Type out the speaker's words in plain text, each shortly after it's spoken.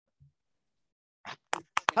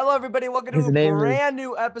Hello, everybody. Welcome His to a name is- brand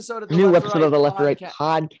new episode of the New Left episode Right of the Left Right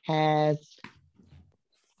Podcast. Podcast.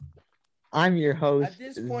 I'm your host, At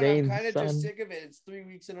this point, Zane's I'm kind of son. just sick of it. It's 3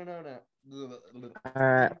 weeks in a row now.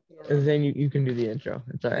 Zane, you can do the intro.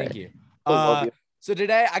 It's all right. Thank you. I love you. So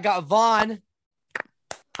today I got Vaughn.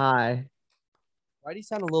 Hi. Why do you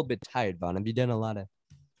sound a little bit tired, Vaughn? Have you done a lot of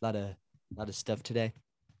stuff today?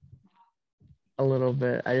 A little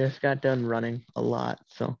bit. I just got done running a lot.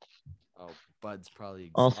 So Oh, Bud's probably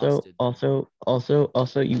exhausted.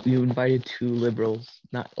 also, you invited two liberals.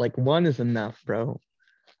 Not like one is enough, bro.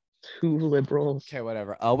 Two liberals. Okay,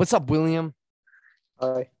 whatever. What's up, William?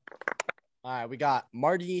 Hi. All right, we got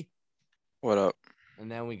Marty, What up?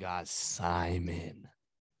 and then we got Simon.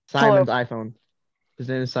 Simon's iPhone. His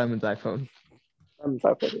name is Simon's iPhone. I'm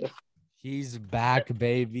Papa. He's back,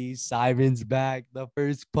 baby. Simon's back. The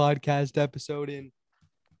first podcast episode in,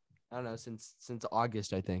 I don't know, since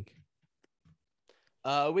August, I think.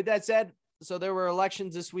 With that said, so there were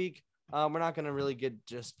elections this week. We're not gonna really get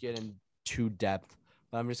in too depth,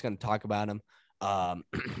 but I'm just gonna talk about them.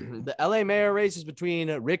 The LA mayor race is between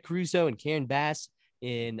Rick Caruso and Karen Bass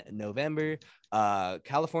in November.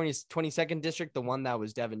 California's 22nd district, the one that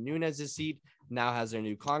was Devin Nunes' seat, now has their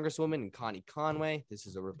new congresswoman, Connie Conway. This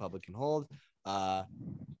is a Republican hold.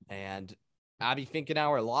 And Abby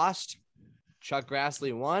Finkenauer lost. Chuck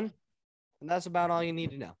Grassley won. And that's about all you need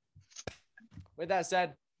to know. With that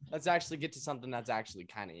said, let's actually get to something that's actually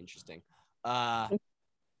kind of interesting.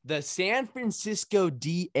 The San Francisco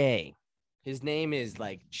DA, his name is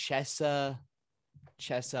like Chesa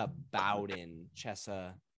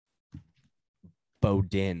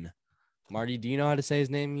Bodin. Marty, do you know how to say his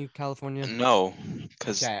name, you California? No,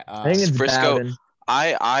 because Okay. I think it's Frisco- Bowden.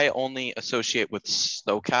 I only associate with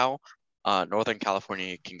SoCal. Northern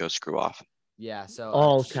California can go screw off. Yeah. So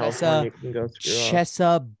All California can go screw off.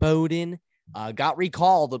 Chesa Bodin got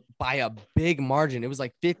recalled by a big margin. It was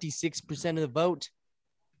like 56% of the vote.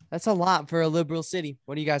 That's a lot for a liberal city.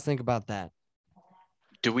 What do you guys think about that?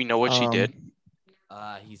 Do we know what she did?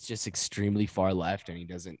 He's just extremely far left, and he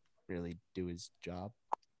doesn't really do his job.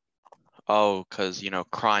 Oh, because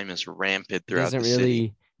crime is rampant throughout the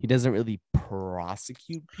city. He doesn't really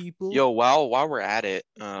prosecute people. Yo, while we're at it,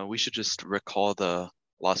 we should just recall the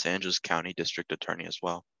Los Angeles County District Attorney as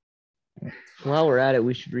well. While we're at it,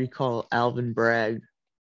 we should recall Alvin Bragg.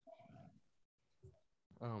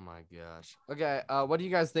 Oh my gosh. Okay. What do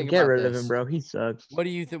you guys think Get about rid this? of him, bro. He sucks. What do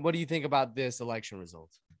you think? What do you think about this election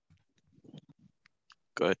result?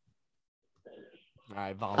 Good. All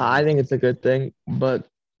right, Vaughn. I think it's a good thing, but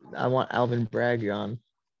I want Alvin Bragg on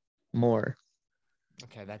more.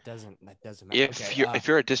 Okay, that doesn't matter. If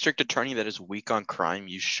you're a district attorney that is weak on crime,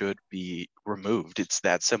 you should be removed. It's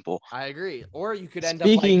that simple. I agree. Or you could end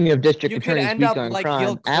Speaking up of district you could attorneys end weak up on like crime,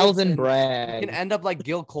 Gil Alvin you Bragg. can end up like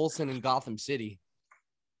Gil Colson in Gotham City.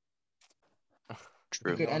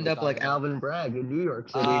 True. Could end up like Alvin Bragg in New York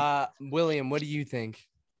City. William, what do you think?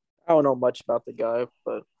 I don't know much about the guy,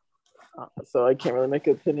 but so I can't really make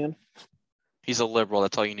an opinion. He's a liberal.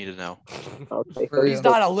 That's all you need to know. Okay. For He's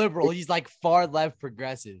not a liberal. He's like far left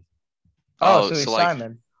progressive. Oh, so he's so like-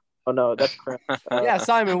 Simon. Oh no, that's crap. Yeah,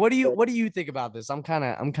 Simon, what do you think about this? I'm kind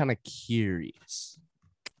of curious.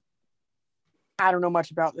 I don't know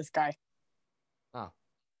much about this guy. I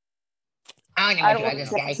I don't live in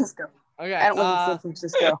San Francisco. Okay. I don't live in San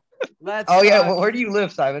Francisco. Let's. Oh yeah, well, where do you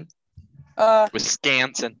live, Simon?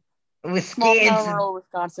 Wisconsin. Small town rural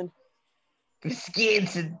Wisconsin.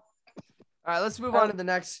 Wisconsin. All right, let's move on to the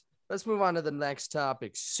next. Let's move on to the next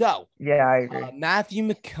topic. So, Yeah, I agree. Matthew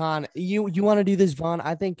McConaughey, you want to do this, Vaughn?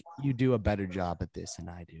 I think you do a better job at this than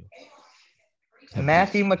I do.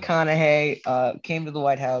 Matthew McConaughey came to the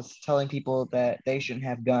White House telling people that they shouldn't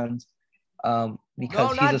have guns because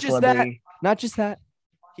No, not he's a just celebrity. Not just that.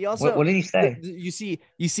 He also. What did he say? You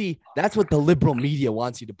see, that's what the liberal media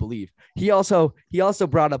wants you to believe. He also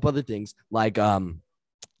brought up other things like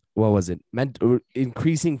what was it?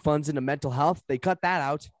 Increasing funds into mental health. They cut that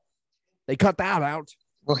out.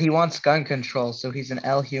 Well, he wants gun control, so he's an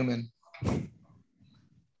L human.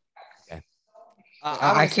 Okay.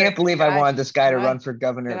 I can't believe I wanted this guy to run for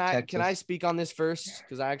governor of Texas. Can I speak on this first?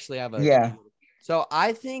 Because I actually have a. Yeah. So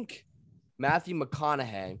I think Matthew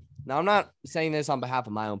McConaughey. Now I'm not saying this on behalf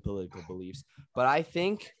of my own political beliefs, but I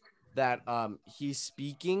think that he's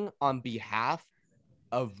speaking on behalf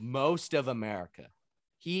of most of America.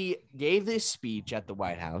 He gave this speech at the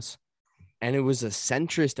White House, and it was a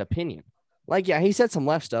centrist opinion. Like, yeah, he said some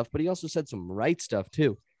left stuff, but he also said some right stuff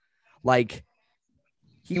too. Like,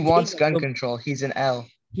 he wants gun control. He's an L.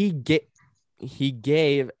 he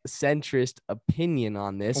gave centrist opinion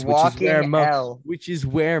on this, Walking L. which is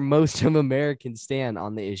where most of Americans stand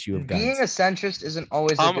on the issue of guns. Being a centrist isn't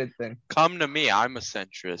always a good thing. Come to me. I'm a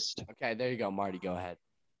centrist. Okay, there you go, Marty. Go ahead.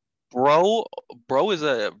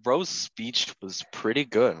 Bro's speech was pretty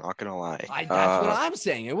good. Not gonna lie. That's what I'm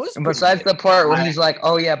saying. It was. And pretty besides good. the part where he's like,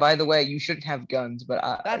 "Oh yeah, by the way, you shouldn't have guns," but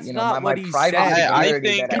That's you know, not my what he private said. I security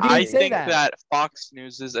think that didn't I say think that. that Fox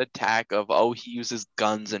News's attack of he uses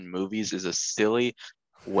guns in movies is a silly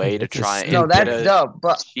way to It's a try and No, get that's a dumb.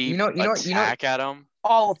 But cheap attack at him.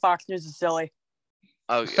 All of Fox News is silly.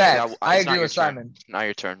 Oh, Facts. I it's not agree your with turn. Simon. Not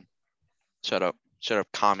your turn. Shut up,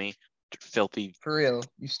 commie, filthy. For real,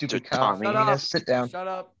 you stupid Dude, cock. Tommy. Shut up. Sit down. Shut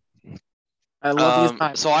up. I love you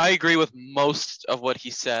guys. So I agree with most of what he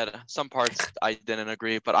said. Some parts I didn't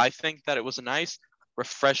agree, but I think that it was a nice,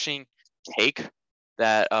 refreshing take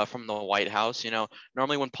that from the White House. You know,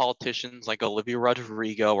 normally when politicians like Olivia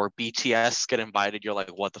Rodrigo or BTS get invited, you're like,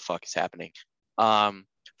 what the fuck is happening? But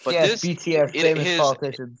yes, this BTS, famous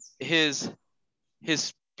politicians. his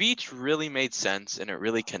speech really made sense and it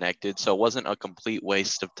really connected, so it wasn't a complete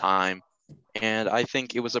waste of time. And I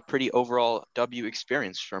think it was a pretty overall W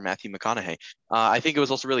experience for Matthew McConaughey. I think it was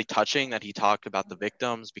also really touching that he talked about the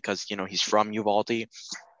victims because, you know, he's from Uvalde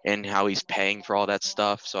and how he's paying for all that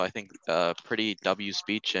stuff. So I think pretty W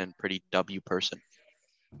speech and pretty W person.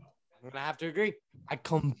 I'm gonna have to agree. I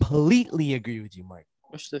completely agree with you, Mark.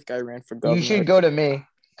 Wish this guy ran for governor. You should go to me,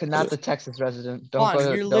 not the Texas resident. Don't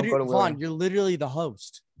go to Vaughn, William. you're literally the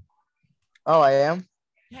host. Oh, I am?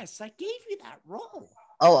 Yes, I gave you that role.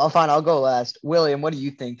 Oh, fine. I'll go last. William, what do you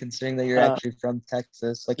think, considering that you're actually from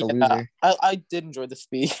Texas, like a loser? I did enjoy the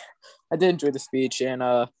speech. I did enjoy the speech, and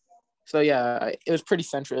so yeah, it was pretty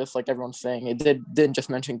centrist, like everyone's saying. It didn't just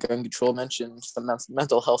mention gun control, mentioned some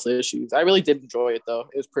mental health issues. I really did enjoy it though.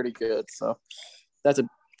 It was pretty good. So that's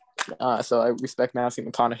so I respect Matthew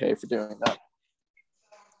McConaughey for doing that.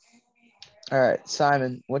 All right,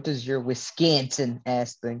 Simon, what does your Wisconsin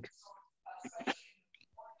ass think?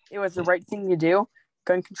 It was the right thing to do.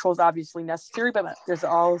 Gun control is obviously necessary, but there's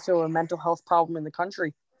also a mental health problem in the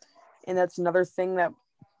country. And that's another thing that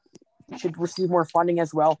should receive more funding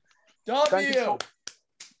as well. Gun control.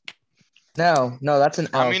 No, that's an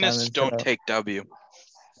L, Communists Simon. don't take W.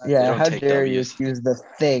 Yeah, don't how take dare you Ws. accuse the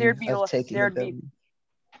thing There'd be of taking the W?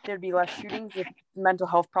 There'd be less shootings if the mental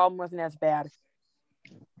health problem wasn't as bad.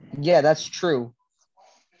 Yeah, that's true.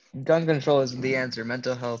 Gun control isn't the answer.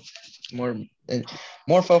 Mental health,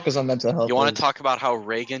 more focus on mental health. You want to talk about how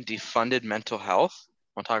Reagan defunded mental health?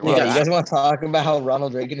 Want to talk about Yeah, you that? guys want to talk about how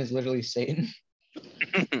Ronald Reagan is literally Satan?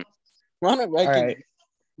 Ronald Reagan All right.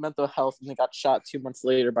 mental health and they got shot 2 months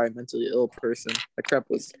later by a mentally ill person. The crap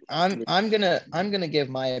was. I'm gonna give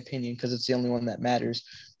my opinion because it's the only one that matters.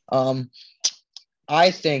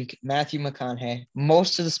 I think Matthew McConaughey,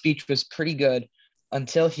 most of the speech was pretty good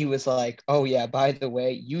until he was like, "Oh yeah, by the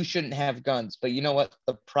way, you shouldn't have guns, but you know what?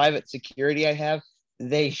 The private security I have,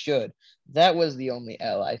 they should." That was the only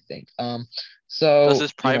L, I think. So Does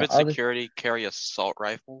his private security carry assault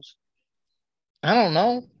rifles? I don't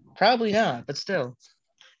know. Probably not, but still.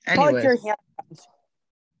 Probably Anyway, carry handguns.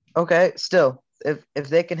 okay, still. If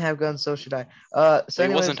they can have guns, so should I. So He wasn't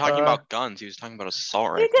anyways, talking about guns. He was talking about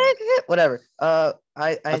assault rifles. whatever.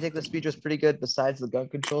 I think the speech was pretty good besides the gun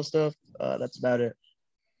control stuff. That's about it.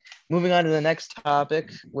 Moving on to the next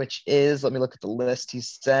topic, which is, let me look at the list he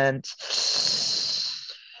sent.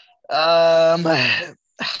 The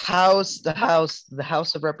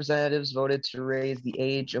House of Representatives voted to raise the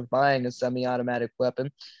age of buying a semi-automatic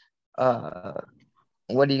weapon.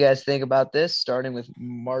 What do you guys think about this? Starting with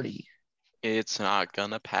Marty. It's not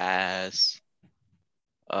gonna pass.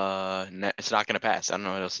 It's not gonna pass. I don't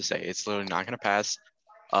know what else to say. It's literally not gonna pass.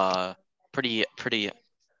 Pretty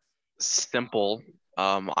simple.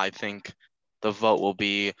 I think the vote will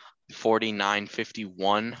be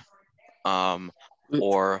 49-51,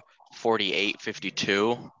 or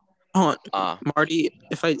 48-52. Oh, Marty,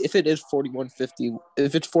 if it is 41-50,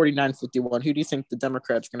 if it's 49-51, who do you think the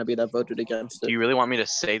Democrats going to be that voted against it? Do you really want me to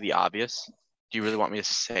say the obvious? It's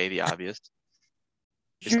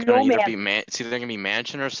You gonna know, either man. be it's either gonna be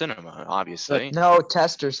Manchin or Cinema, obviously. No,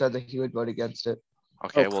 Tester said that he would vote against it.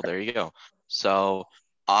 Okay, well there you go. So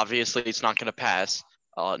obviously it's not gonna pass.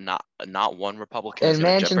 Not one Republican is And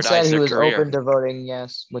gonna Manchin said jeopardize he their was career. open to voting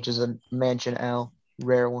yes, which is a Manchin L,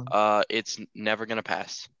 rare one. It's never gonna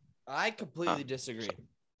pass. I completely disagree.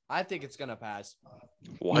 I think it's gonna pass.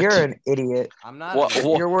 What? You're an idiot. I'm not. What-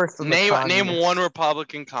 You're worse than the Name communists. one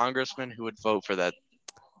Republican congressman who would vote for that.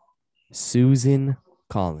 Susan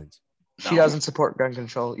Collins. She doesn't support gun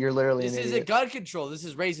control. You're literally This an isn't idiot. gun control. This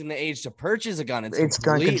is raising the age to purchase a gun. It's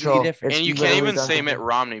Gun completely control. different. It's And you can't literally even gun say Mitt control.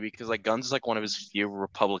 Romney because like guns is like one of his few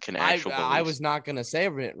Republican actual beliefs. I was not gonna say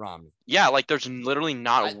Mitt Romney. Yeah, like there's literally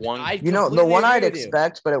not one. You know, the completely one agree I'd with you.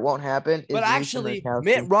 expect, but it won't happen. Is But Lisa actually, Murkowski.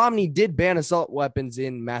 Mitt Romney did ban assault weapons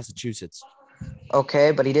in Massachusetts.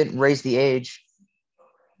 Okay, but he didn't raise the age.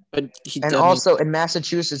 But he And didn't. also in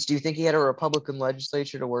Massachusetts, do you think he had a Republican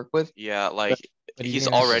legislature to work with? Yeah, like But he he's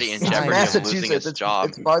didn't have already the in It's size. jeopardy of losing Massachusetts. his job.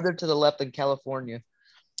 It's farther to the left than California.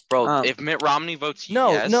 Bro, if Mitt Romney votes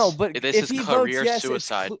No, yes, no, but this if is he votes career yes,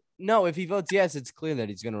 suicide. if he votes yes, it's clear that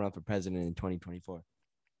he's gonna run for president in 2024.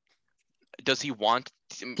 Does he want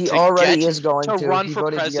He to already get is going to to run He for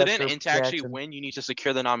voted yes president for and to actually Jackson. win? You need to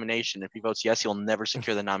secure the nomination. If he votes yes, he'll never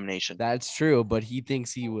secure the nomination. That's true, but he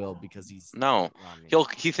thinks he will because he's No, Romney.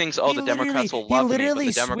 he thinks the Democrats will he love me, but literally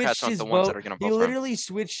the Democrats switched aren't his the ones vote. that are going to He vote for him. literally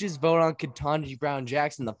switched his vote on Ketanji Brown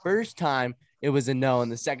Jackson. The first time it was a no,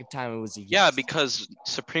 and the second time it was a yes. Yeah, because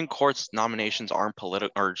Supreme Court's nominations aren't political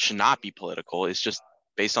or should not be political. It's just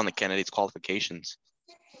based on the candidate's qualifications.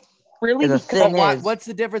 Really? The Because thing is, what's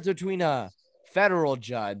the difference between a federal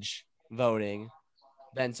judge voting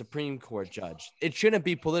than Supreme Court judge? It shouldn't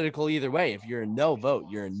be political either way. If you're a no vote,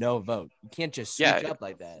 you're a no vote. You can't just switch Yeah. up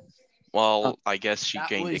like that. Well, I guess she that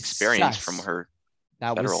gained was experience sus. from her.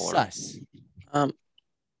 That was Federal order. sus.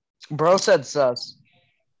 bro said sus.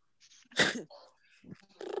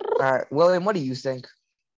 All right, William, what do you think?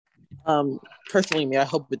 Personally, me, I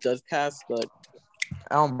hope it does pass, but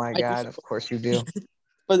Oh my I do God, support- of course you do.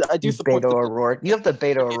 I do You support Beto the O'Rourke. You have the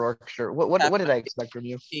Beto O'Rourke shirt. What did I expect from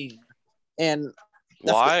you? king. And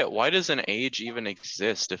that's Why does an age even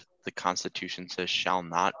exist if the Constitution says shall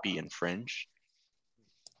not be infringed?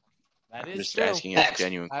 That I'm is just true. asking a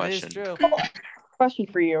genuine That is question. true. question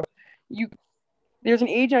for you. There's an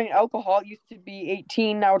age on alcohol. It used to be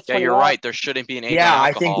 18. Now it's Yeah, 21. you're right. There shouldn't be an age Yeah, on I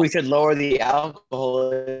alcohol. think we should lower the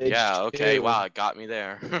alcohol age. Yeah, okay. too. Wow, it got me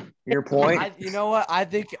there. Your point You know what? I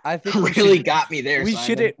think really got me there. we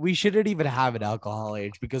Simon. shouldn't even have an alcohol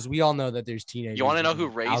age because we all know that there's teenagers. You want to know who who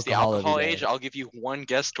do raised the every alcohol day. age? I'll give you one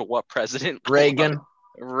guess to what president. Reagan.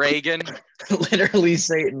 Reagan. Literally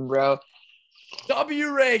Satan, bro.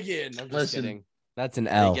 W. Reagan. I'm just Listen. kidding. That's an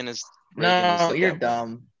L. Reagan is. No, the you're devil.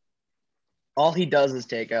 dumb. All he does is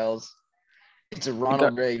take L's. It's a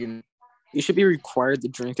Ronald Reagan. you should be required to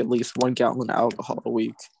drink at least 1 gallon of alcohol a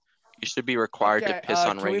week. You should be required to piss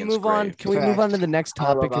on can Reagan's we move on? grave. Can we move on to the next I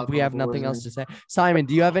love topic if we have alcohol nothing for else to say? Simon,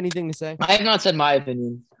 do you have anything to say? I have not said my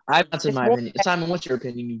opinion. Simon, what's your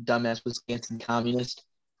opinion, you dumbass Wisconsin communist?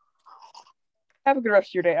 Have a good rest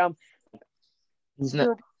of your day. He's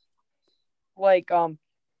not.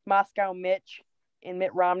 Moscow Mitch and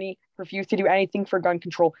Mitt Romney refuse to do anything for gun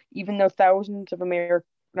control, even though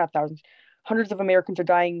hundreds of Americans are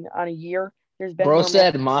dying on a year. Bro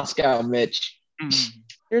said Moscow Mitch.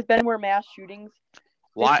 There's been more mass shootings.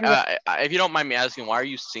 Why? If you don't mind me asking, why are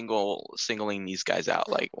you singling these guys out?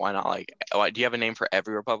 Like, why not? Like, do you have a name for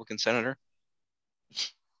every Republican senator?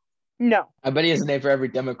 No. I bet he has a name for every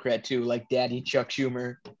Democrat too, like Daddy Chuck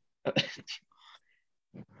Schumer.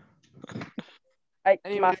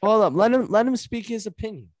 Anyway, hold up. Let him speak his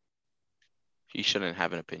opinion. He shouldn't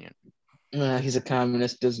have an opinion. He's a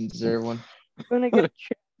communist, doesn't deserve one. How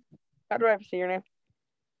do I have to say your name?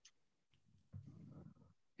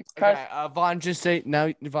 Okay, Vaughn, just say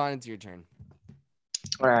now. Vaughn, it's your turn.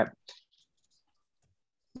 All right.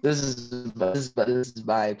 This is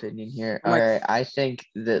my opinion here. All right, I think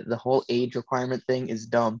that the whole age requirement thing is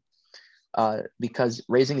dumb. Because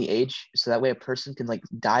raising the age so that way a person can like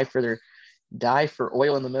die for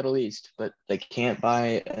oil in the Middle East, but they can't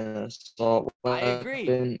buy an assault weapon. I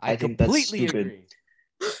agree. I think that's completely stupid. agree.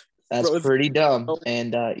 That's Bro, pretty dumb.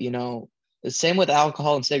 And the same with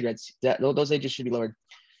alcohol and cigarettes. Those ages should be lowered.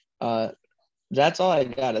 That's all I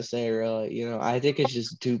gotta say, really. I think it's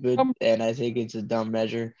just stupid, and I think it's a dumb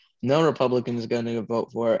measure. No Republican is gonna vote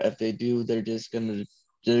for it. If they do, they're just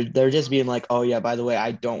being like, oh yeah, by the way,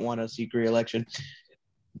 I don't want to seek re-election.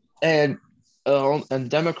 And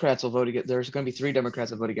Democrats will vote against. There's gonna be 3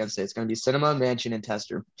 Democrats that vote against it. It's gonna be Sinema, Manchin, and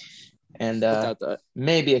Tester, and Without that,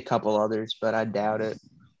 maybe a couple others, but I doubt it.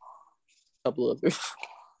 couple of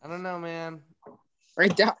I don't know, man. I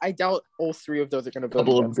doubt all 3 of those are going to A vote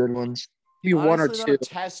couple of against. good ones. Maybe 1 or Honestly, 2. though,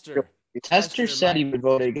 Tester. Tester said he might- would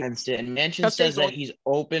vote against it, and Manchin Tester's says that on- he's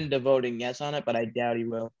open to voting yes on it, but I doubt he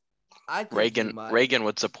will. I think he Reagan might. Reagan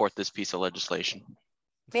would support this piece of legislation.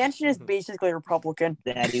 Manchin is basically Republican.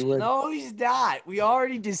 Daddy would. No, he's not. We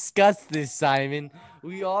already discussed this, Simon.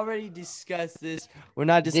 We already discussed this. We're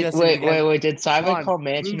not discussing it again. Wait. Did Simon Vaughn, call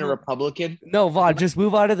Manchin a move- Republican? No, Vaughn, just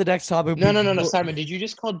move on to the next topic. No. Simon, did you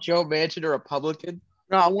just call Joe Manchin a Republican?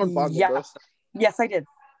 No, I want Vaughn Yeah. with this. Yes, I did.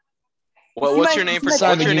 Well, He what's might- your name he for might-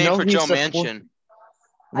 Simon, what's your you name know for he's Joe support- Manchin?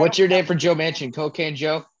 What's don't your name have- for Joe Manchin? Cocaine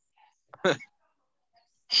Joe?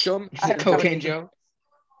 Joe, I don't have Cocaine any- Joe?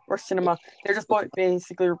 Or Cinema. They're just both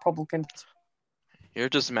basically Republicans. You're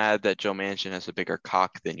just mad that Joe Manchin has a bigger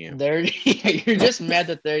cock than you. You're just mad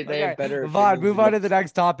that they Okay, have better. Vaughn, opinions move than on you. to the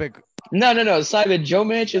next topic. No, Simon. Joe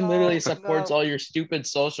Manchin No, literally supports no. all your stupid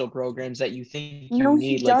social programs that you think you No,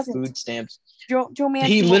 he need, like doesn't. food stamps. Joe Manchin.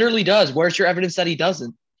 He will- literally does. Where's your evidence that he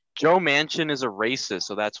doesn't? Joe Manchin is a racist,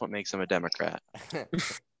 so that's what makes him a Democrat.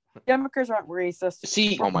 Democrats aren't racist.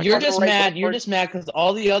 See, Oh my you're God. just Right, mad. right, You're right. just mad because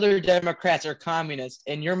all the other Democrats are communists,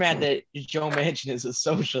 and you're mad that Joe Manchin is a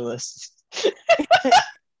socialist.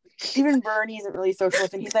 Even Bernie isn't really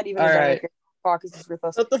socialist, and he's not even All a right. Democrat. Caucus is with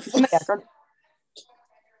us. What the In the fuck? background.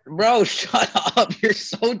 Bro, shut up. You're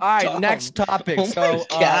so All right, dumb. next topic. Oh my so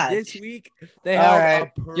God. this week they All held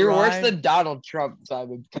right. a prime, You're worse than Donald Trump,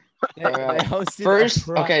 Simon. they Alright. hosted a First,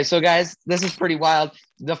 prime- okay, so guys, this is pretty wild.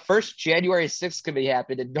 The first January 6th committee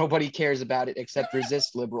happened, and nobody cares about it except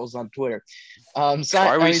resist liberals on Twitter. Why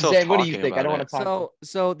are we still Zane, what do you talking think? I don't about want to talk.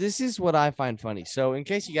 So this is what I find funny. So in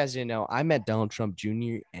case you guys didn't know, I met Donald Trump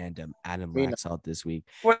Jr. and Adam We know. Laxalt this week.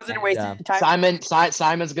 Wasn't a waste Yeah. of time.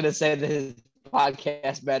 Simon's gonna say that his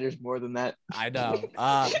podcast matters more than that. I know.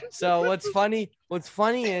 So what's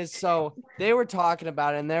funny is so they were talking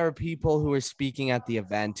about it, and there were people who were speaking at the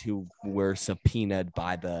event who were subpoenaed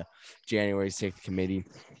by the January 6th committee.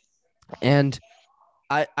 And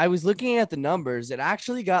I was looking at the numbers. It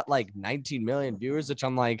actually got like 19 million viewers, which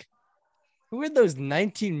I'm like, who are those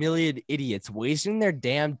 19 million idiots wasting their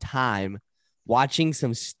damn time watching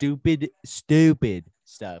some stupid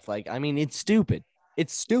stuff? Like, I mean, it's stupid.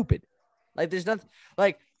 It's stupid. Like, there's nothing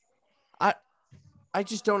like I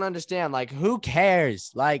just don't understand. Like, who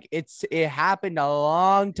cares? Like, it happened a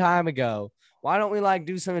long time ago. Why don't we like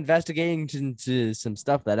do some investigating into some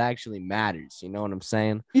stuff that actually matters? You know what I'm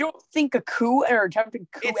saying? You don't think a coup or attempted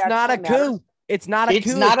coup? It's not a actually matters? coup. It's not a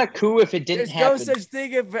It's coup. not a coup if it didn't There's happen. no such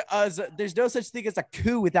thing there's no such thing as a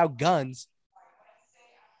coup without guns.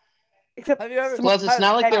 Except Have you ever Plus, it's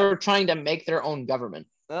not like Have- they were trying to make their own government.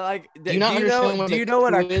 like Do you not understand what do a you know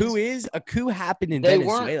what a coup coup is? A coup happened in They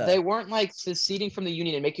Venezuela. weren't like seceding from the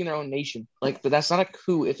union and making their own nation. Like, but that's not a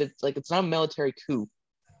coup. If it's like, it's not a military coup.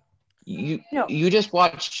 No. You just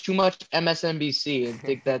watch too much MSNBC and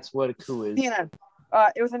think that's what a coup is. CNN.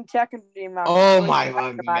 It was an attack on the democracy. Oh It was my an attack on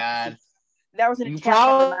fucking democracy. God. That was an You attack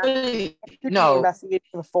on democracy. probably It should be no. investigated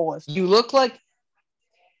to the fullest. You look like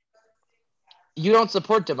you don't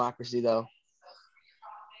support democracy though.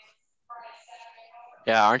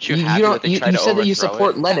 Yeah, aren't you You happy don't. that they You, tried you to said that you overthrow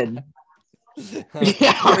support it? Lenin.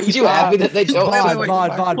 Yeah, aren't you happy that they don't?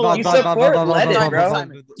 You support Lenin, bro.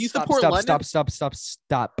 Do you support Lenin?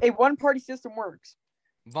 Stop. A one-party system works.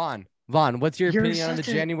 Vaughn, what's your You're opinion on the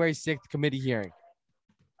such a- January 6th committee hearing?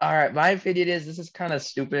 All right, my opinion is this is kind of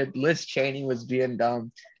stupid. Liz Cheney was being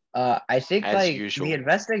dumb. I think As like usual. the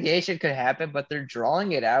investigation could happen, but they're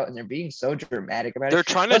drawing it out and they're being so dramatic about it. They're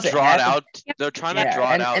trying to Plus, it draw it happened- out. They're trying to Yeah,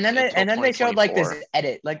 draw it out. and then until they showed like this 2024.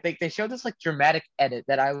 edit, like they showed this like dramatic edit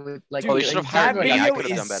that I would like. Dude, they like, should have it's hired that not me. I video good.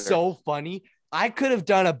 could've done is better. so funny. I could have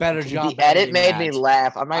done a better job. The edit editing made that. me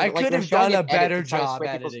laugh. I'm not, I like, could they're have showing done a an edit better to try to job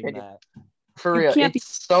sway people's editing opinion. that. For You real. can't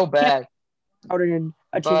It's so bad. Out in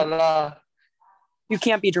a But you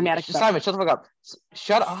can't be dramatic about it. Simon, shut the fuck up.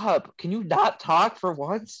 Shut up. Can you not talk for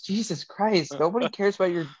once? Jesus Christ. Nobody cares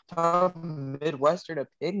about your dumb Midwestern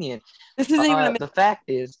opinion. This isn't even a The fact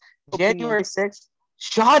is, Opinion. January 6th,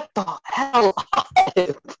 shut the hell up.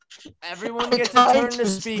 Everyone I'm gets a trying turn to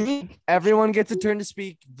speak. Everyone gets a turn to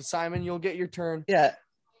speak. Simon, you'll get your turn. Yeah,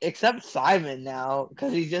 except Simon now,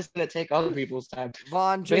 because he's just going to take other people's time.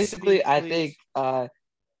 Vaughn, just Basically, speak, I please. think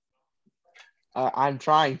I'm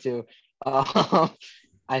trying to.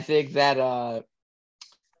 I think that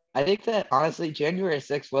honestly, January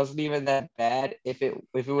 6th wasn't even that bad. If it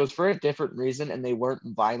was for a different reason and they weren't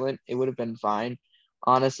violent, it would have been fine,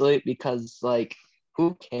 honestly, because like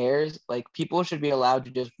who cares? Like people should be allowed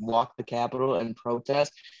to just walk the Capitol and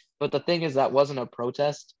protest. But the thing is that wasn't a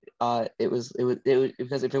protest. It was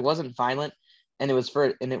because if it wasn't violent and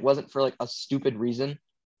it wasn't for like a stupid reason,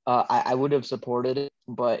 I would have supported it,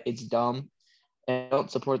 but it's dumb. And I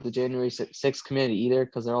don't support the January 6th community either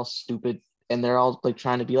because they're all stupid and they're all like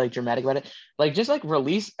trying to be like dramatic about it. Like just like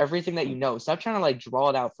release everything that you know. Stop trying to like draw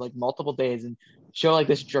it out for like multiple days and show like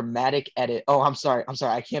this dramatic edit. Oh, I'm sorry.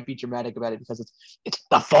 I can't be dramatic about it because it's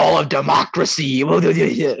the fall of democracy.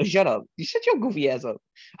 Shut up. You shut your goofy ass up.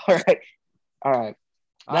 All right.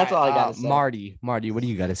 That's all I gotta say. Marty, what do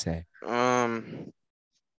you gotta say?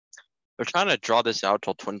 They're trying to draw this out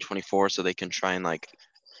till 2024 so they can try and like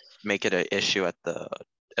make it an issue at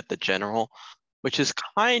the general, which is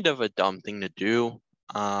kind of a dumb thing to do.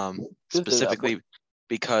 Specifically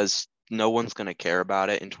because no one's gonna care about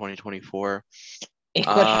it in 2024. It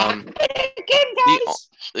could happen again, guys.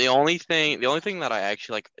 The only thing that I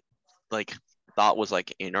actually like thought was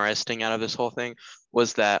like interesting out of this whole thing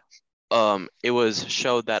was that it was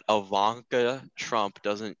showed that Ivanka Trump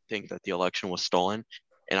doesn't think that the election was stolen,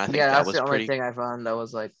 and I think that was the pretty. only thing I found that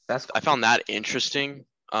was like that's. I found that interesting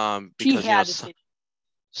because She had to say-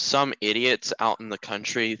 some idiots out in the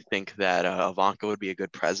country think that Ivanka would be a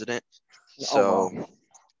good president. So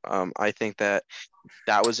I think that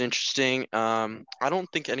was interesting. I don't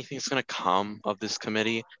think anything's gonna come of this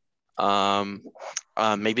committee.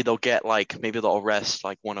 Maybe they'll arrest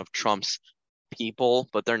like one of Trump's people,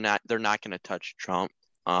 but they're not gonna touch Trump.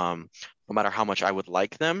 No matter how much I would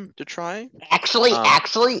like them to try. Actually,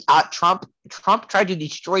 Trump tried to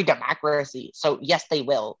destroy democracy. So yes, they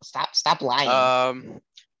will. Stop lying.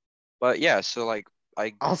 But yeah, so like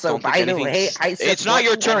I also, don't think by the way, it's not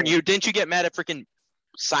your turn. Didn't you get mad at freaking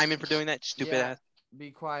Simon for doing that stupid ass? Be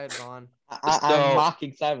quiet, Vaughn. I'm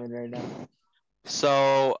mocking Simon right now.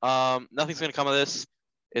 So nothing's gonna come of this.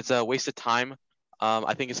 It's a waste of time.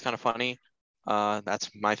 I think it's kind of funny. That's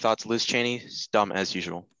my thoughts. Liz Cheney is dumb as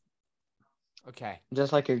usual. Okay.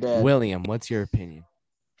 Just like your dad. William, what's your opinion?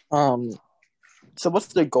 So what's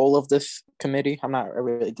the goal of this committee? I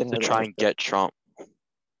really didn't To really try and get Trump.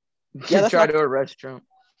 Yeah, that's try not- to arrest Trump.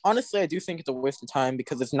 Honestly, I do think it's a waste of time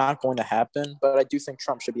because it's not going to happen. But I do think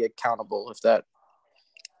Trump should be accountable if that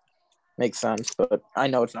makes sense. But I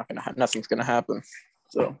know it's not going to. Nothing's going to happen.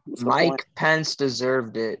 So what's the point? Mike Pence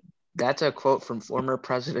deserved it. That's a quote from former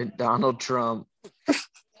President Donald Trump.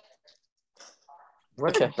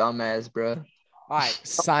 What a dumbass, bro. All right,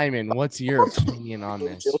 Simon, what's your opinion on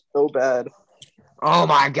this? Feels so bad. Oh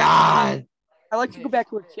my God. I like to go back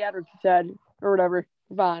to what Chadwick said or whatever.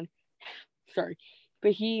 Vaughn. Sorry.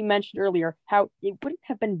 But he mentioned earlier how it wouldn't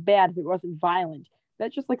have been bad if it wasn't violent.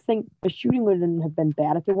 That's just like saying a shooting wouldn't have been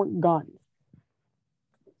bad if there weren't guns.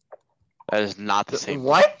 That is not the same.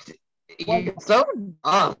 What? You're so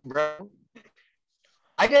dumb, bro.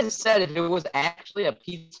 I just said if it was actually a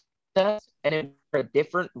peace test and it for a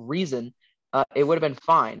different reason, it would have been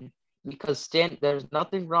fine. Because there's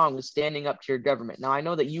nothing wrong with standing up to your government. Now, I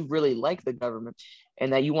know that you really like the government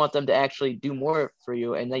and that you want them to actually do more for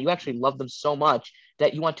you and that you actually love them so much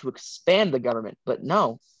that you want to expand the government. But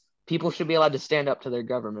no, people should be allowed to stand up to their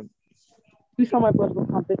government. You saw my political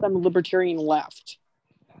compass. I'm a libertarian left.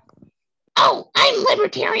 Oh, I'm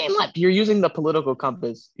libertarian left. You're using the political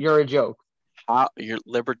compass. You're a joke. You're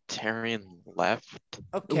libertarian left.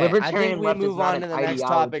 Okay, Libertarian I think we left is move not on to an the next ideology.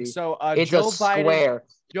 topic. So, It's Joe a square.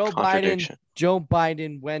 Joe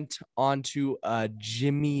Biden went on to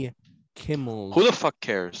Jimmy Kimmel's Who the fuck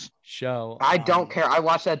cares? show. I don't care. I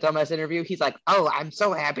watched that dumbass interview. He's like, "Oh, I'm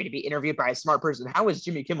so happy to be interviewed by a smart person." How is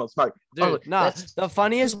Jimmy Kimmel smart? Dude, Oh, no, that's the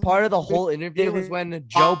funniest part of the whole interview was when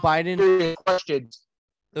Joe Biden. serious questions.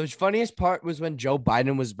 The funniest part was when Joe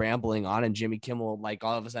Biden was rambling on and Jimmy Kimmel, like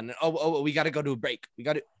all of a sudden, oh, we got to go to a break. We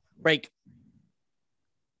got to break.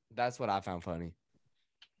 That's what I found funny.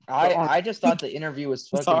 I just thought the interview was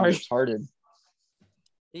fucking Sorry. retarded.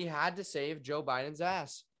 He had to save Joe Biden's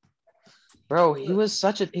ass. Bro, he was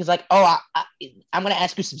such a. He's like, "Oh, I'm gonna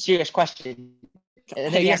ask you some serious questions."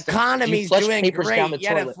 And then he The has to- economy's he flushed doing papers down the great,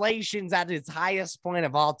 yet toilet. inflation's at its highest point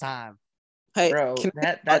of all time. Hey, Bro, can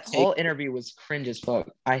that whole interview was cringe as fuck.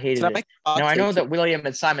 I hated I it. make a hot Now I know take? that William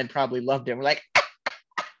and Simon probably loved it. We're like,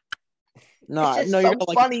 No, it's just no, you're so gonna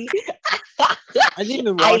like. funny. I didn't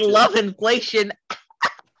even I watch it. love inflation.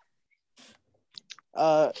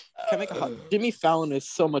 Can I make a hot? Jimmy Fallon is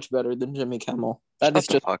so much better than Jimmy Kimmel. That Shut is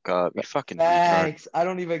the just fuck up. You fucking retard. Thanks. I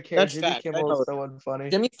don't even care. That's Jimmy fact. I Kimmel know. is so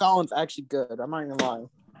unfunny. Jimmy Fallon's actually good. I'm not even lying.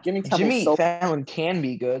 Jimmy Kimmel's Jimmy so Fallon can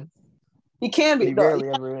be good, he can but be, he no, rarely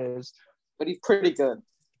ever is. but he's pretty good.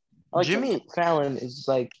 I like Jimmy Fallon is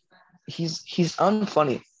like, he's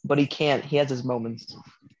unfunny, but he can't. He has his moments.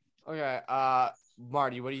 Okay,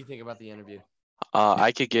 Marty, what do you think about the interview?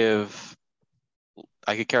 I could care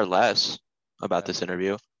less about this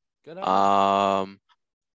interview. Good on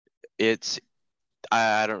It's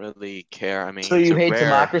I don't really care. I mean, So it's you a hate rare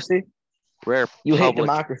democracy? rare You hate public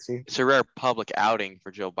democracy. it's a rare public outing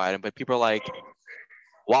for Joe Biden, but people are like,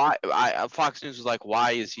 why? Fox News was like,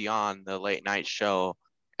 why is he on the late night show?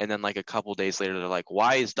 and then like a couple days later they're like,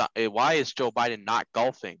 why is Joe Biden not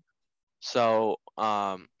golfing? So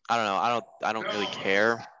I don't know. I don't really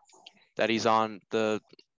care that he's on the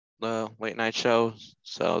late night show.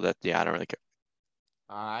 So that I don't really care.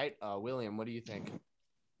 All right, William, what do you think?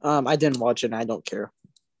 I didn't watch it and I don't care.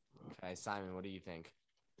 Okay, Simon, what do you think?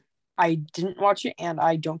 I didn't watch it and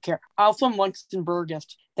I don't care. Also, I'm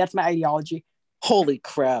Luxembourgist. That's my ideology. Holy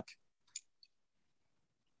crap.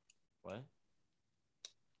 What?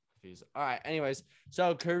 Confused. All right. Anyways,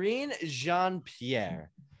 so Karine Jean-Pierre,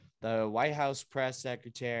 the White House press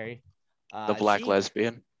secretary, The black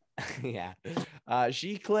lesbian. yeah,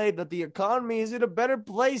 she claimed that the economy is in a better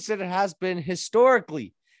place than it has been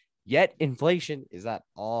historically. Yet inflation is at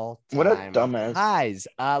all-time What a dumbass. highs.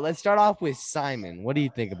 Let's start off with Simon. What do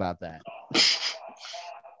you think about that?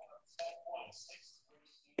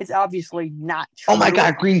 It's obviously not true. Oh my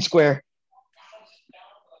God, Green Square.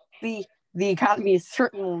 The economy is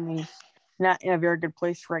certainly not in a very good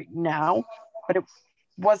place right now, but it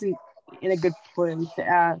wasn't in a good place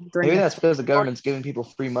during Maybe that's because the government's giving people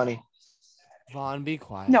free money. Vaughn, be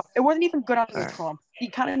quiet. No, it wasn't even good under All right. Trump. The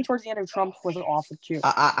economy towards the end of Trump was awful too.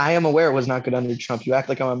 I am aware it was not good under Trump. You act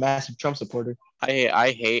like I'm a massive Trump supporter. I'm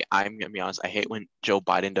gonna be honest. I hate when Joe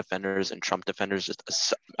Biden defenders and Trump defenders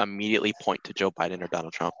just immediately point to Joe Biden or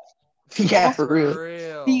Donald Trump. Yeah, for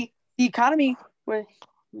real. The economy was,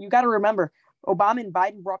 you got to remember, Obama and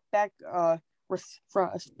Biden brought back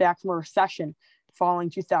back from a recession following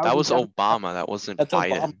 2000. That was Obama. That wasn't That's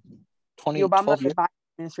Biden. The Obama 2012 years. Biden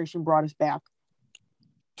administration brought us back.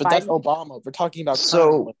 But that's Biden- Obama. We're talking about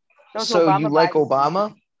So, That was so Obama, you like Biden.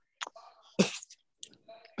 Obama? He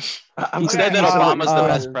Okay, said that so, Obama's the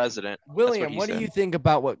best president. William, he what do said. you think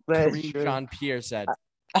about what That's Karine true. Jean-Pierre said?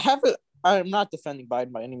 I'm not defending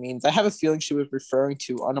Biden by any means. I have a feeling she was referring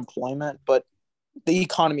to unemployment, but the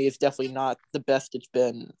economy is definitely not the best it's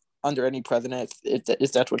been under any president.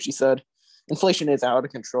 If that's what she said. Inflation is out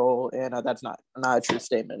of control, and that's not a true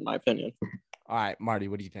statement in my opinion. All right, Marty,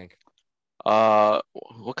 what do you think?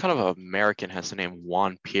 What kind of American has the name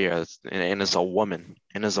Juan Pierre and is a woman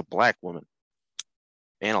and is a black woman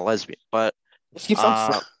and a lesbian? But She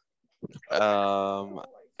sounds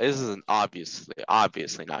this is an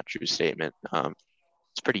obviously not true statement.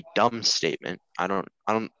 It's a pretty dumb statement. I don't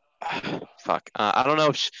fuck. I don't know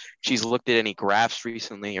if she's looked at any graphs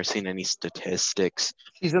recently or seen any statistics.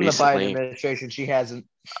 She's in the recently. Biden administration. She hasn't.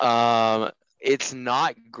 It's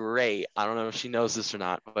not great. I don't know if she knows this or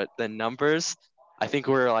not, but the numbers, I think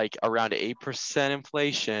we're like around 8%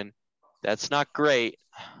 inflation. That's not great.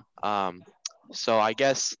 So I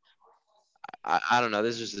guess I don't know.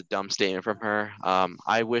 This is just a dumb statement from her.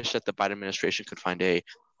 I wish that the Biden administration could find a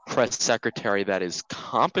press secretary that is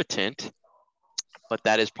competent, but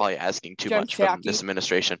that is probably asking too Jen much from Psaki. this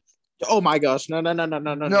administration. Oh my gosh! No!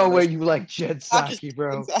 No way you like Jen Psaki,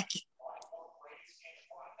 bro. Exactly.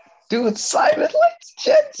 Dude, Simon likes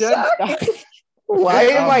Jen Jen Psaki. Psaki. Why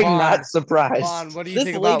am I Vaughn, not surprised? Vaughn, what do you This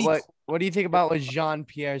think about lady- what do you think about what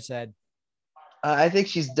Jean-Pierre said? I think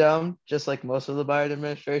she's dumb, just like most of the Biden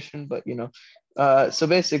administration. But so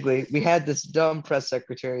basically, we had this dumb press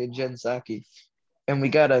secretary, Jen Psaki, and we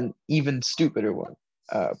got an even stupider one.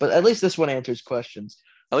 But at least this one answers questions.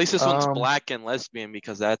 At least this one's black and lesbian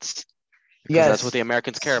because that's Yes, what the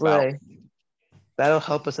Americans care about. slay. That'll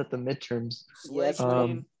help us at the midterms. Yes,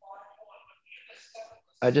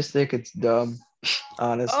 I just think it's dumb,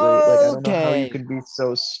 honestly. Like, I don't know how Okay. you can be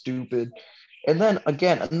so stupid. And then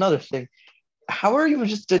again, another thing. How are you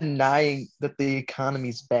just denying that the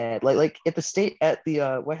economy's bad? Like at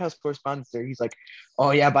the White House Correspondents' Dinner, he's like,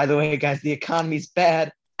 "Oh yeah, by the way, guys, the economy's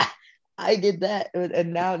bad." I did that,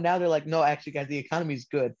 and now they're like, "No, actually, guys, the economy's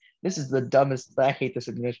good." This is the dumbest. I hate this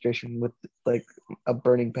administration with like a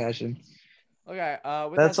burning passion. Okay,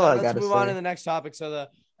 with That's that all said, I let's gotta move on say. to the next topic. So the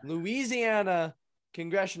Louisiana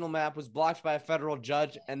congressional map was blocked by a federal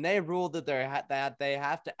judge, and they ruled that they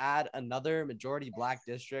have to add another majority black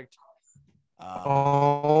district.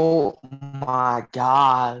 Oh my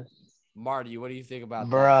god, Marty, what do you think about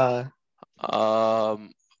that? bruh.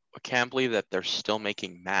 I can't believe that they're still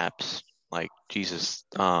making maps. Like Jesus,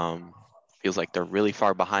 feels like they're really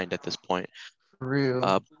far behind at this point. For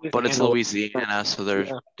real. But it's Louisiana, so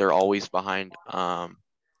they're always behind. I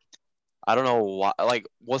don't know why. Like,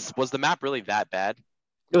 was the map really that bad?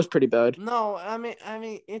 it was pretty bad. No, I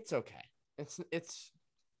mean, it's okay. It's.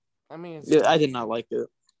 Yeah, I did not like it.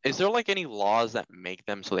 Is there like any laws that make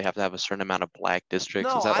them so they have to have a certain amount of black districts?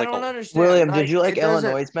 No, Is that I like don't a, understand. William, did you like it doesn't-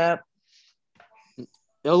 Illinois' map?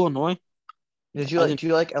 Illinois? Did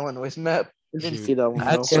you like Illinois' map? I didn't Dude, see that one. no.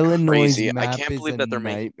 That's Illinois' crazy. I map can't is believe a that they're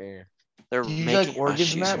making- nightmare. they're Did you making like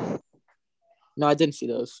Oregon's jeez. map? No, I didn't see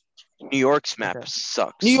those. New York's map Okay.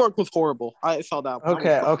 sucks. New York was horrible. I saw that one.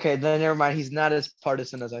 Okay, then never mind. He's not as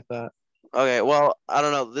partisan as I thought. Okay, well, I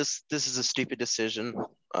don't know. This is a stupid decision.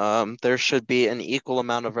 There should be an equal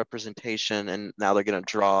amount of representation, and now they're gonna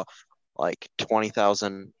draw like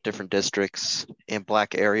 20,000 different districts in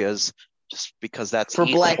black areas just because that's For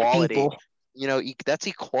black equality. people. You know, that's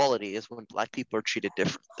equality is when black people are treated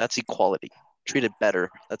different. That's equality. Treated better.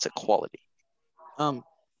 That's equality.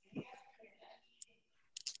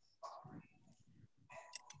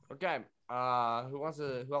 Okay. Who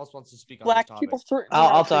else wants to speak on Black this topic? people certainly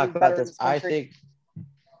I'll are talk treated about better in this. this I country. think.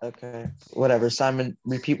 Okay, whatever. Simon,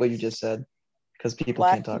 repeat what you just said, because people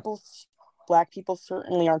can't talk. Black people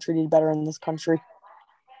certainly are treated better in this country.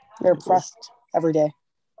 They're oppressed every day.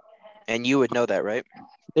 And you would know that, right?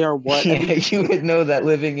 They are what? You would know that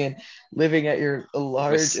living at your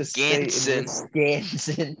large estate in Wisconsin.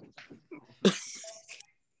 Wisconsin,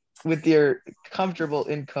 with your comfortable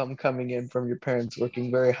income coming in from your parents working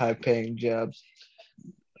very high-paying jobs.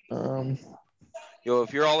 Yo,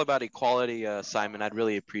 if you're all about equality, Simon, I'd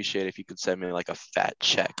really appreciate if you could send me like a fat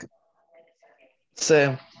check.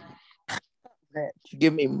 Sam,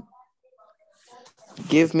 Give me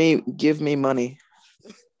money.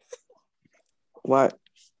 Why?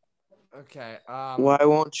 Okay. Why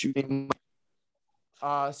won't you?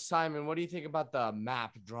 Simon, what do you think about the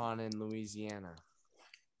map drawn in Louisiana?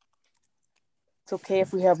 It's okay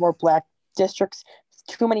if we have more black districts.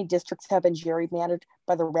 Too many districts have been gerrymandered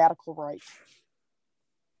by the radical right.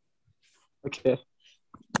 Okay.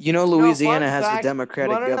 Louisiana has a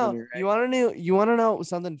Democratic governor. You want to know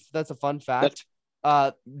something that's a fun fact?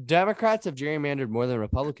 Democrats have gerrymandered more than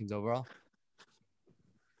Republicans overall.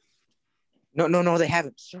 No, they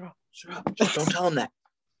haven't. Shut up. Just don't tell him that.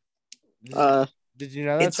 Did you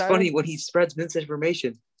know that? It's Simon? funny when he spreads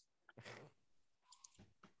misinformation.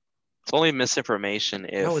 It's only misinformation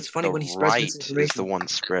if No, it's funny the when he spreads right is misinformation. the one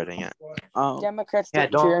spreading it. Democrats Yeah,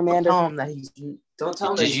 don't don't gerrymander. tell him that don't tell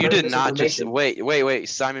him that he's You spreading did not just misinformation. wait.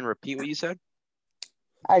 Simon, repeat what you said.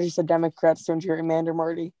 I just said Democrats don't gerrymander,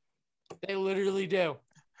 Marty. They literally do.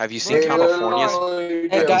 Have you seen Look at California's? Hey,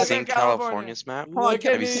 Have you guys, seen look at California. California's map? Look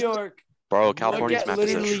at Have you New seen- York. Bro, California's Look map at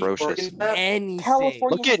is literally atrocious. any California state.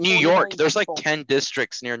 Look has at New 40 York. million There's like people. 10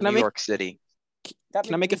 districts near Can I New make- York City.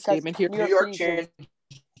 Can I make a Because statement here? New York City's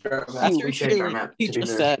After huge. hearing what he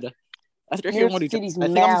just said, after New hearing York what he just City's said, I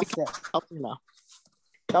think I'm gonna massive. become California now.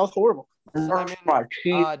 That was horrible.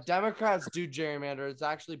 Democrats do gerrymander. It's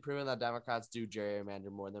actually proven that Democrats do gerrymander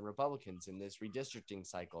more than Republicans in this redistricting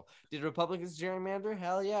cycle. Did Republicans gerrymander?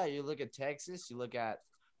 Hell yeah. You look at Texas, you look at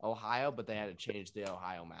Ohio, but they had to change the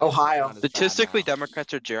Ohio map. Ohio. It's not as bad Statistically, now.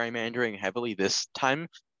 Democrats are gerrymandering heavily this time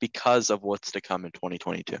because of what's to come in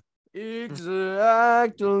 2022.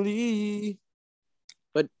 Exactly.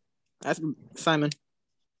 Ask Simon.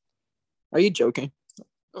 Are you joking?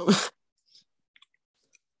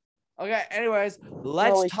 Okay, anyways,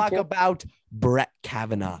 let's Really, talk too. about Brett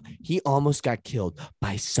Kavanaugh. He almost got killed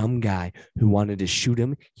by some guy who wanted to shoot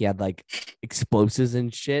him. He had like explosives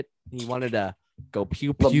and shit. He wanted to go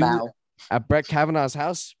pew pew Lamau. at Brett Kavanaugh's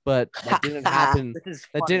house, but that didn't happen. This is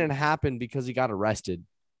That funny. didn't happen because he got arrested.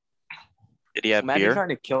 Did he have Imagine beer? trying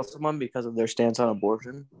to kill someone because of their stance on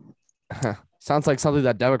abortion. Sounds like something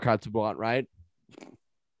that Democrats would want, right?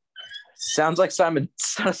 Sounds like Simon.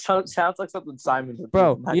 Sounds like something Simon would do,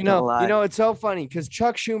 Bro, not you gonna know, lie. it's so funny because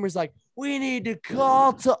Chuck Schumer's like, we need to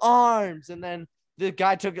call to arms. And then the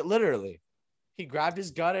guy took it literally. He grabbed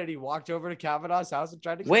his gun and he walked over to Kavanaugh's house and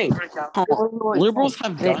tried to kill Wait, him. Liberals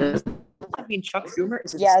have guns. I mean, Chuck Schumer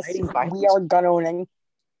is Yes, inciting violence. we are gun owning.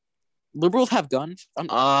 Liberals have guns. Yes,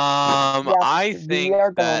 I we think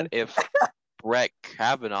are that going. if Brett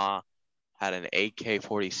Kavanaugh had an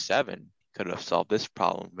AK-47, could have solved this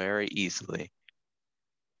problem very easily.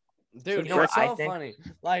 Dude, You know it's what I so think? funny.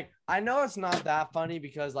 Like, I know it's not that funny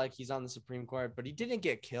because like he's on the Supreme Court, but he didn't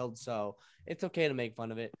get killed, so it's okay to make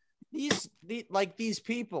fun of it. These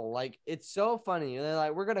people, like, it's so funny. And they're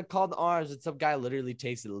like, we're gonna call the arms, and some guy literally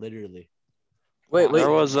takes it literally. Wait. There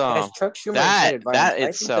was Guys, Chuck Schumer that incited violence. I think that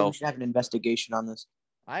itself. we should have an investigation on this.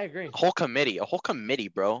 I agree. a whole committee,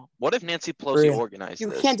 bro. What if Nancy Pelosi Really? organized You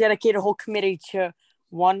this? can't dedicate a whole committee to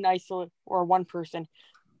one isolate or one person.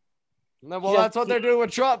 No, well, Yeah, that's what they're doing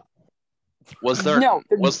with Trump. Was there No,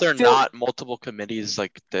 there Phil- not multiple committees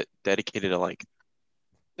like dedicated to like?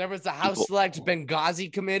 There was the House People- Select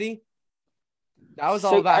Benghazi Committee. That was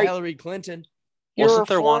all So about are- Hillary Clinton. You're Wasn't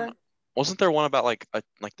there for- one? Wasn't there one about like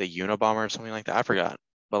the Unabomber or something like that? I forgot.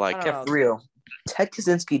 But like, I don't Yeah, know. for real. Ted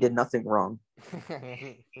Kaczynski did nothing wrong.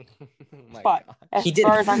 My But God. as He did.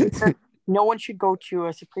 far as I'm concerned, no one should go to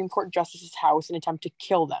a Supreme Court justice's house and attempt to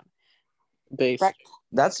kill them. Base. Brett,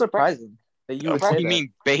 That's surprising that you would What say do you that.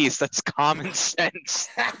 mean base? That's common sense.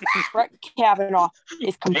 Brett Kavanaugh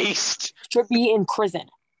Based. should be in prison.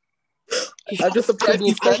 He I'm just should surprised be in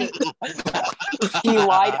you said prison. it. He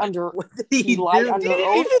lied under. He lied He under didn't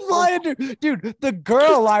oath. even lie under. Dude, the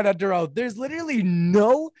girl lied under oath. There's literally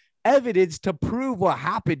no evidence to prove what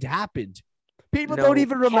happened. People No. don't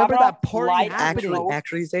even remember Kavanaugh that party lied happening. under oath.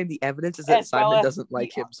 Actually, saying the evidence is that As well Simon as doesn't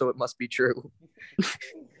like the- him, so it must be true.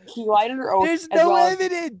 He lied under oath. There's as no well as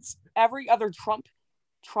evidence. every other Trump.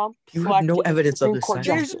 You have no selected evidence of Supreme this, Court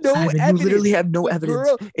Simon. There's justice. no Simon, evidence. you literally have no The evidence,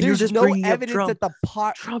 girl- and you're there's just no bringing up evidence Trump. that the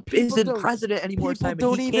pot. Trump people isn't don't- president anymore, People Simon.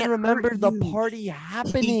 don't He even can't remember hurt the you. party He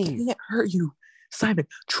happening. can't hurt you, Simon.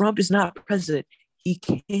 Trump is not president. He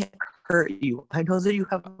can't hurt you. I know that you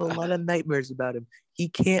have a lot of nightmares about him. He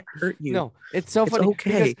can't hurt you. No, it's so It's funny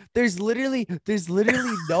okay. because there's literally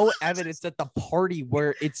no evidence that the party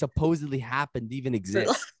where it supposedly happened even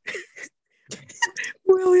exists.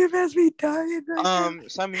 William has me dying right now.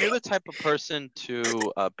 Simon, you're the type of person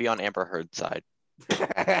to be on Amber Heard's side.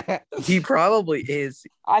 He probably is.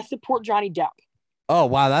 I support Johnny Depp. Oh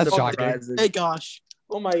wow, that's shocking. Surprising. Hey gosh.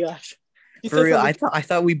 Oh my gosh. You For said real, something- I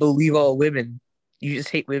thought we believe all women. You just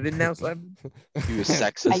hate women now, Simon? You was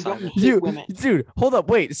I sexist, don't Simon. hate women. Dude, hold up,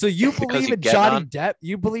 wait. So you Because believe you in get Johnny none? Depp?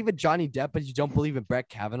 You believe in Johnny Depp, but you don't believe in Brett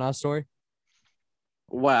Kavanaugh's story?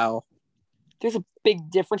 Wow. There's a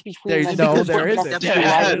big difference between. There's like, no, because there Johnny isn't. Depp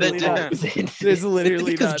Yeah, lied under there- oath. There's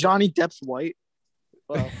literally because not. Johnny Depp's white.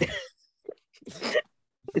 Wow.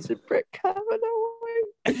 Is it Brett Kavanaugh?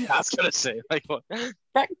 I was gonna say, like, what?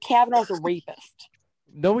 Brett Kavanaugh's a rapist.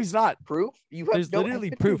 No, he's not. Proof? You have There's no literally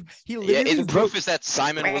evidence. proof. He Yeah, literally the wrote. proof is that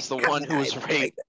Simon was the one who was raped.